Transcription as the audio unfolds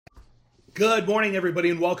Good morning, everybody,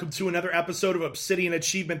 and welcome to another episode of Obsidian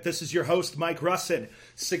Achievement. This is your host, Mike Russin.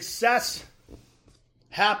 Success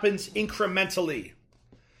happens incrementally.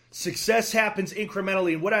 Success happens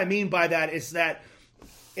incrementally. And what I mean by that is that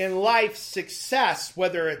in life, success,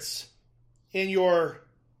 whether it's in your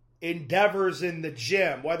endeavors in the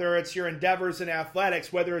gym, whether it's your endeavors in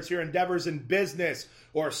athletics, whether it's your endeavors in business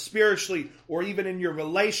or spiritually, or even in your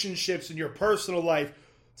relationships in your personal life,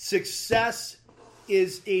 success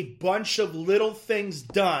is a bunch of little things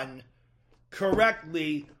done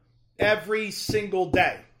correctly every single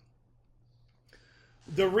day.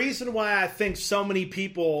 The reason why I think so many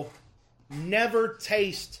people never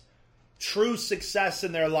taste true success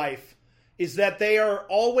in their life is that they are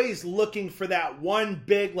always looking for that one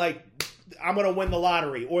big, I'm going to win the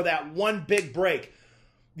lottery, or that one big break.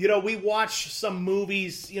 You know, we watch some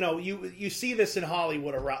movies, you see this in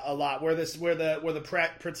Hollywood a lot, where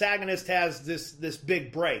the protagonist has this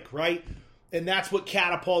big break, right? And that's what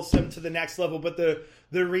catapults them to the next level. But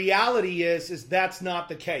the reality is that's not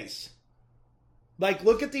the case. Like,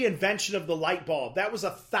 look at the invention of the light bulb. That was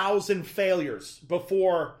 1,000 failures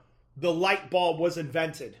before the light bulb was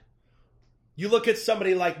invented. You look at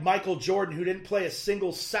somebody like Michael Jordan, who didn't play a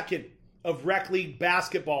single second of rec league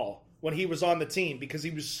basketball when he was on the team because he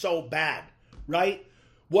was so bad, right?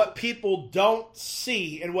 What people don't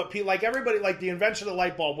see, and what people, like everybody, like the invention of the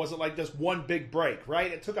light bulb wasn't like this one big break,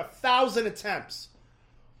 right? It took 1,000 attempts.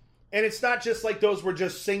 And it's not just like those were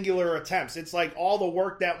just singular attempts. It's like all the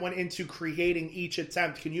work that went into creating each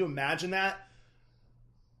attempt. Can you imagine that?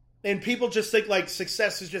 And people just think like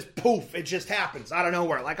success is just poof, it just happens out of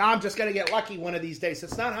nowhere. Like, I'm just going to get lucky one of these days.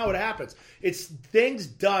 That's not how it happens. It's things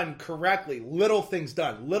done correctly, little things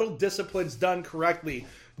done, little disciplines done correctly,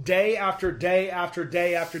 day after day after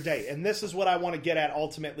day after day. And this is what I want to get at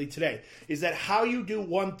ultimately today, is that how you do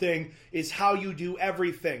one thing is how you do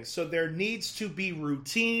everything. So there needs to be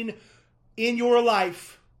routine in your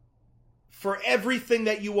life for everything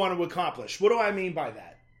that you want to accomplish. What do I mean by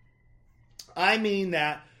that? I mean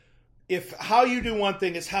that if how you do one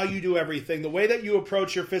thing is how you do everything, the way that you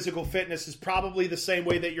approach your physical fitness is probably the same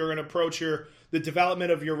way that you're going to approach the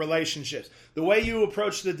development of your relationships. The way you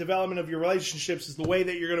approach the development of your relationships is the way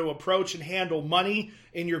that you're going to approach and handle money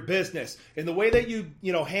in your business. And the way that you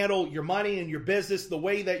handle your money in your business, the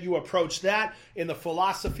way that you approach that, and the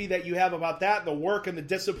philosophy that you have about that, the work and the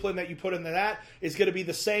discipline that you put into that is going to be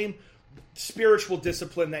the same spiritual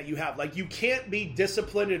discipline that you have. Like, you can't be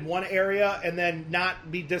disciplined in one area and then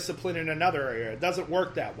not be disciplined in another area. It doesn't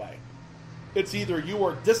work that way. It's either you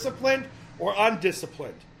are disciplined or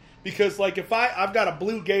undisciplined. Because like if I've got a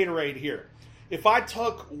blue Gatorade here. If I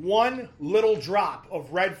took one little drop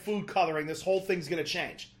of red food coloring, this whole thing's going to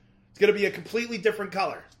change. It's going to be a completely different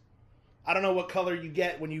color. I don't know what color you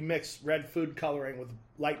get when you mix red food coloring with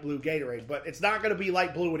light blue Gatorade, but it's not going to be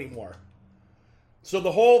light blue anymore. So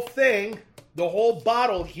the whole thing, the whole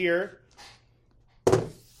bottle here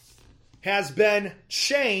has been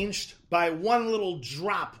changed by one little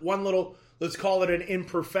drop, let's call it an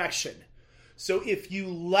imperfection. So if you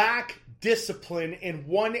lack discipline in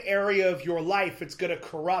one area of your life, it's going to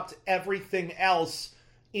corrupt everything else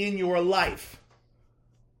in your life.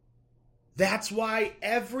 That's why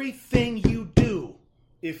everything you do,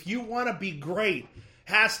 if you want to be great,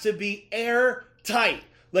 has to be airtight.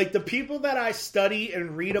 Like, the people that I study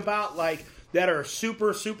and read about, like, that are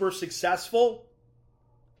super, super successful,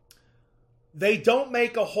 they don't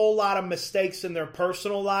make a whole lot of mistakes in their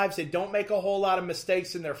personal lives. They don't make a whole lot of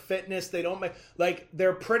mistakes in their fitness. They don't make, like,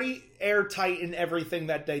 they're pretty airtight in everything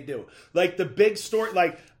that they do. Like, the big story,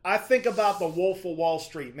 like, I think about The Wolf of Wall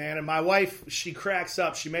Street, man, and my wife, she cracks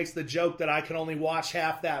up. She makes the joke that I can only watch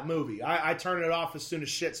half that movie. I turn it off as soon as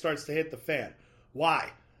shit starts to hit the fan.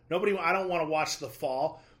 Why? I don't want to watch The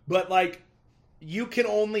Fall, but like, you can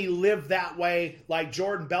only live that way like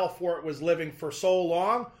Jordan Belfort was living for so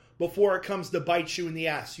long before it comes to bite you in the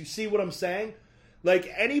ass. You see what I'm saying?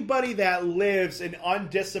 Like, anybody that lives an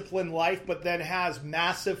undisciplined life but then has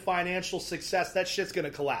massive financial success, that shit's going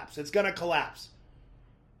to collapse. It's going to collapse.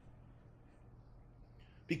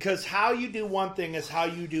 Because how you do one thing is how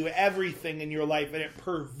you do everything in your life, and it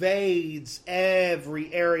pervades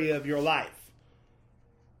every area of your life.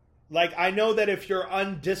 Like, I know that if you're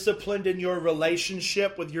undisciplined in your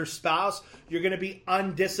relationship with your spouse, you're going to be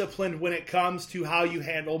undisciplined when it comes to how you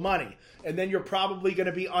handle money. And then you're probably going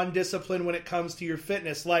to be undisciplined when it comes to your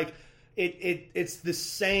fitness. Like, it's the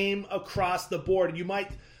same across the board. You might,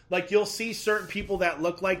 like, you'll see certain people that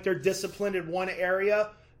look like they're disciplined in one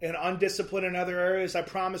area and undisciplined in other areas. I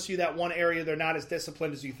promise you that one area they're not as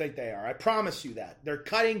disciplined as you think they are. I promise you that. They're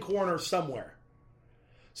cutting corners somewhere.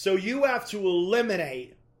 So you have to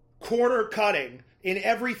eliminate corner cutting in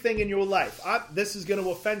everything in your life. This is going to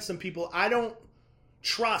offend some people. I don't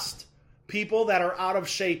trust people that are out of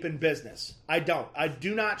shape in business. I don't. I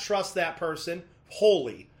do not trust that person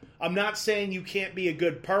wholly. I'm not saying you can't be a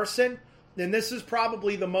good person. And this is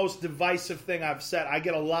probably the most divisive thing I've said. I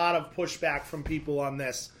get a lot of pushback from people on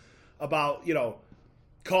this about,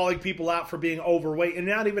 calling people out for being overweight, and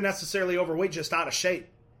not even necessarily overweight, just out of shape.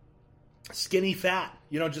 Skinny fat,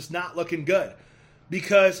 just not looking good.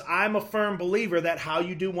 Because I'm a firm believer that how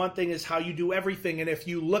you do one thing is how you do everything. And if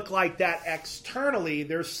you look like that externally,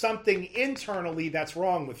 there's something internally that's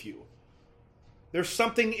wrong with you. There's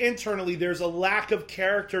something internally. There's a lack of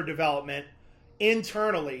character development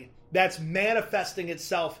internally that's manifesting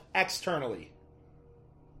itself externally.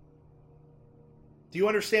 Do you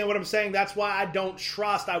understand what I'm saying? That's why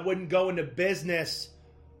I wouldn't go into business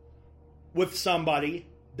with somebody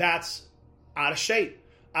that's out of shape.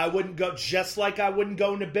 I wouldn't go, just like I wouldn't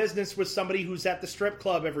go into business with somebody who's at the strip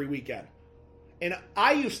club every weekend. And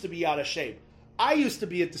I used to be out of shape. I used to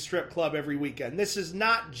be at the strip club every weekend. This is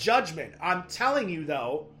not judgment. I'm telling you,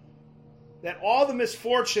 though, that all the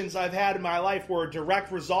misfortunes I've had in my life were a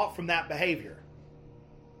direct result from that behavior.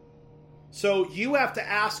 So you have to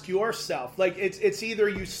ask yourself, it's either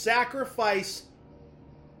you sacrifice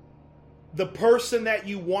the person that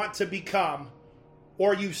you want to become,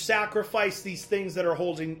 or you sacrifice these things that are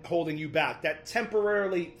holding you back, that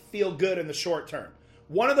temporarily feel good in the short term.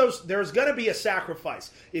 One of those, there's going to be a sacrifice.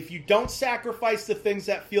 If you don't sacrifice the things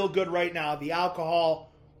that feel good right now, the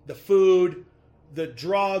alcohol, the food, the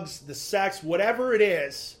drugs, the sex, whatever it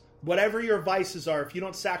is, whatever your vices are, if you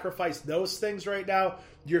don't sacrifice those things right now,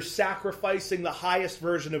 you're sacrificing the highest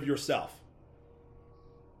version of yourself.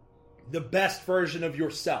 The best version of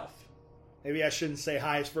yourself. Maybe I shouldn't say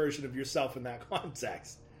highest version of yourself in that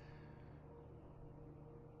context.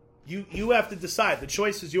 You have to decide. The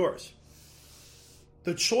choice is yours.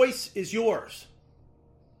 The choice is yours.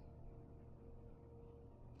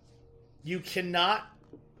 You cannot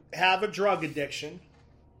have a drug addiction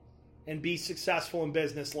and be successful in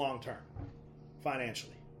business long term,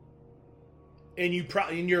 financially. And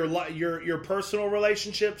your personal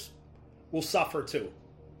relationships will suffer too.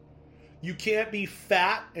 You can't be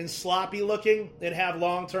fat and sloppy looking and have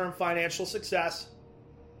long-term financial success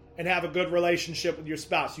and have a good relationship with your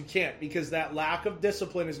spouse. You can't, because that lack of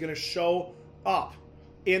discipline is going to show up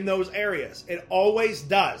in those areas. It always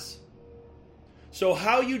does. So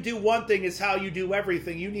how you do one thing is how you do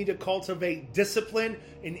everything. You need to cultivate discipline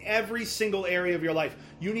in every single area of your life.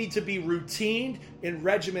 You need to be routined and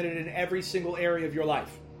regimented in every single area of your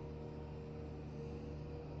life.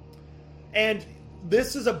 And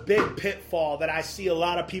this is a big pitfall that I see a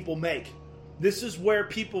lot of people make. This is where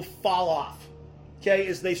people fall off. Okay,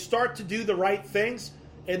 is they start to do the right things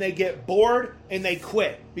and they get bored and they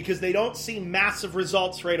quit because they don't see massive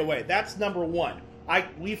results right away. That's number one.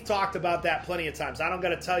 We've talked about that plenty of times. I don't got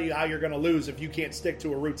to tell you how you're going to lose if you can't stick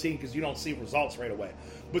to a routine because you don't see results right away.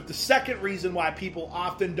 But the second reason why people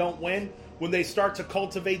often don't win when they start to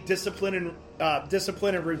cultivate discipline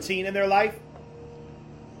and routine in their life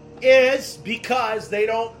is because they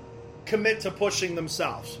don't commit to pushing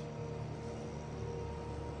themselves.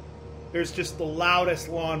 There's just the loudest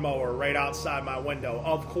lawnmower right outside my window,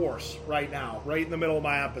 of course, right now, right in the middle of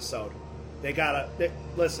my episode.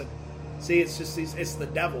 Listen. See, it's the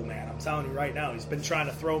devil, man. I'm telling you right now. He's been trying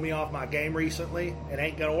to throw me off my game recently. It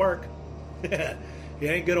ain't going to work. It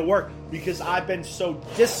ain't going to work because I've been so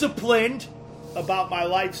disciplined about my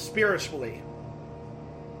life spiritually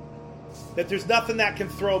that there's nothing that can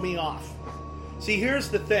throw me off. See, here's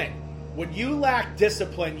the thing. When you lack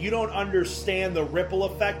discipline, you don't understand the ripple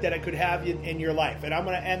effect that it could have in your life. And I'm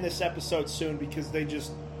going to end this episode soon because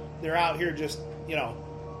they're out here just,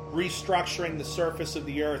 restructuring the surface of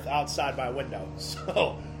the earth outside my window.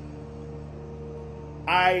 So,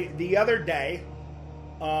 the other day,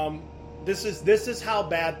 this is how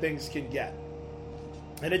bad things can get.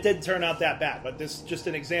 And it didn't turn out that bad, but this is just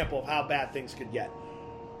an example of how bad things could get.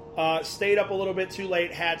 Stayed up a little bit too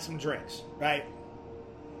late, had some drinks, right?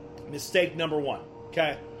 Mistake number one,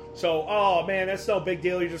 okay? So, oh man, that's no big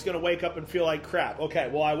deal. You're just going to wake up and feel like crap. Okay,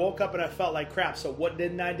 well, I woke up and I felt like crap. So what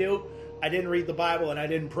didn't I do? I didn't read the Bible and I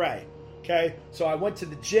didn't pray, okay? So I went to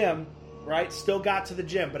the gym, right? Still got to the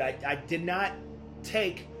gym, but I did not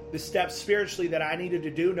take the steps spiritually that I needed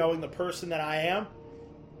to do, knowing the person that I am,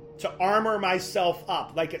 to armor myself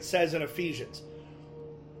up, like it says in Ephesians.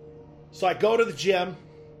 So I go to the gym.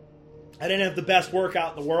 I didn't have the best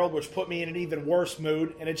workout in the world, which put me in an even worse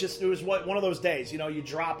mood. And it was one of those days, you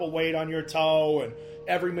drop a weight on your toe and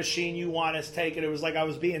every machine you want is taken. It was like I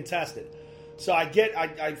was being tested. So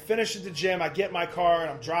I finish at the gym, I get in my car,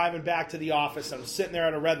 and I'm driving back to the office. I'm sitting there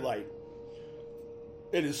at a red light.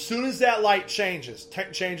 And as soon as that light changes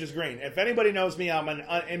green. If anybody knows me, I'm an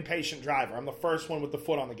impatient driver. I'm the first one with the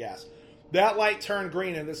foot on the gas. That light turned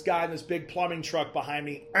green, and this guy in this big plumbing truck behind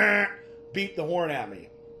me beeped the horn at me.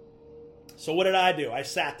 So what did I do? I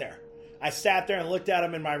sat there. And looked at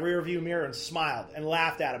him in my rearview mirror and smiled and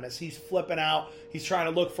laughed at him as he's flipping out. He's trying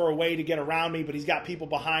to look for a way to get around me, but he's got people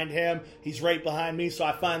behind him. He's right behind me, so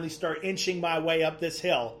I finally start inching my way up this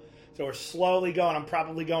hill. So we're slowly going. I'm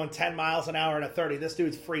probably going 10 miles an hour in a 30. This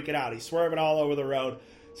dude's freaking out. He's swerving all over the road.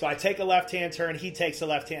 So I take a left-hand turn. He takes a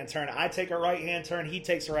left-hand turn. I take a right-hand turn. He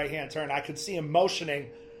takes a right-hand turn. I could see him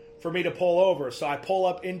motioning for me to pull over. So I pull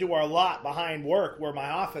up into our lot behind work where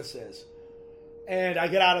my office is. And I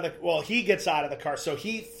get out of he gets out of the car. So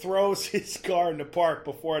he throws his car into park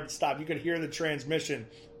before it stopped. You could hear the transmission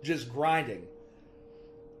just grinding.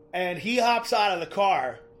 And he hops out of the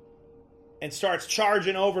car and starts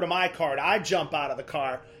charging over to my car. And I jump out of the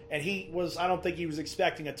car. And I don't think he was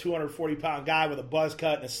expecting a 240-pound guy with a buzz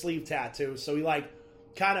cut and a sleeve tattoo. So he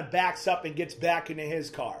kind of backs up and gets back into his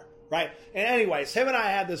car. Right? And anyways, him and I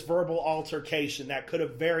had this verbal altercation that could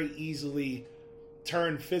have very easily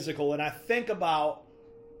turned physical. And I think about,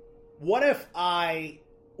 what if I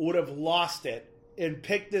would have lost it and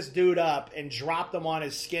picked this dude up and dropped him on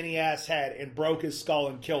his skinny ass head and broke his skull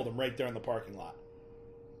and killed him right there in the parking lot?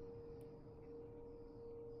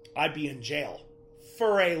 I'd be in jail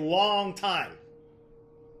for a long time.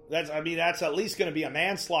 That's at least going to be a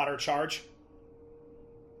manslaughter charge.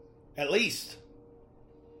 At least.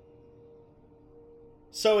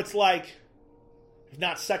 So it's like, if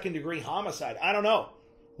not second-degree homicide. I don't know.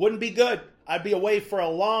 Wouldn't be good. I'd be away for a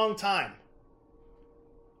long time.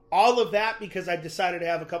 All of that because I decided to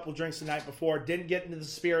have a couple drinks the night before. Didn't get into the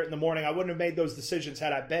spirit in the morning. I wouldn't have made those decisions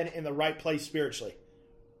had I been in the right place spiritually.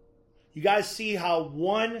 You guys see how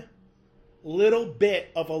one little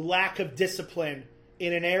bit of a lack of discipline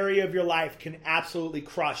in an area of your life can absolutely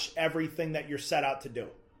crush everything that you're set out to do.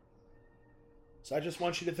 So I just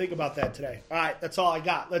want you to think about that today. All right, that's all I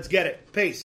got. Let's get it. Peace.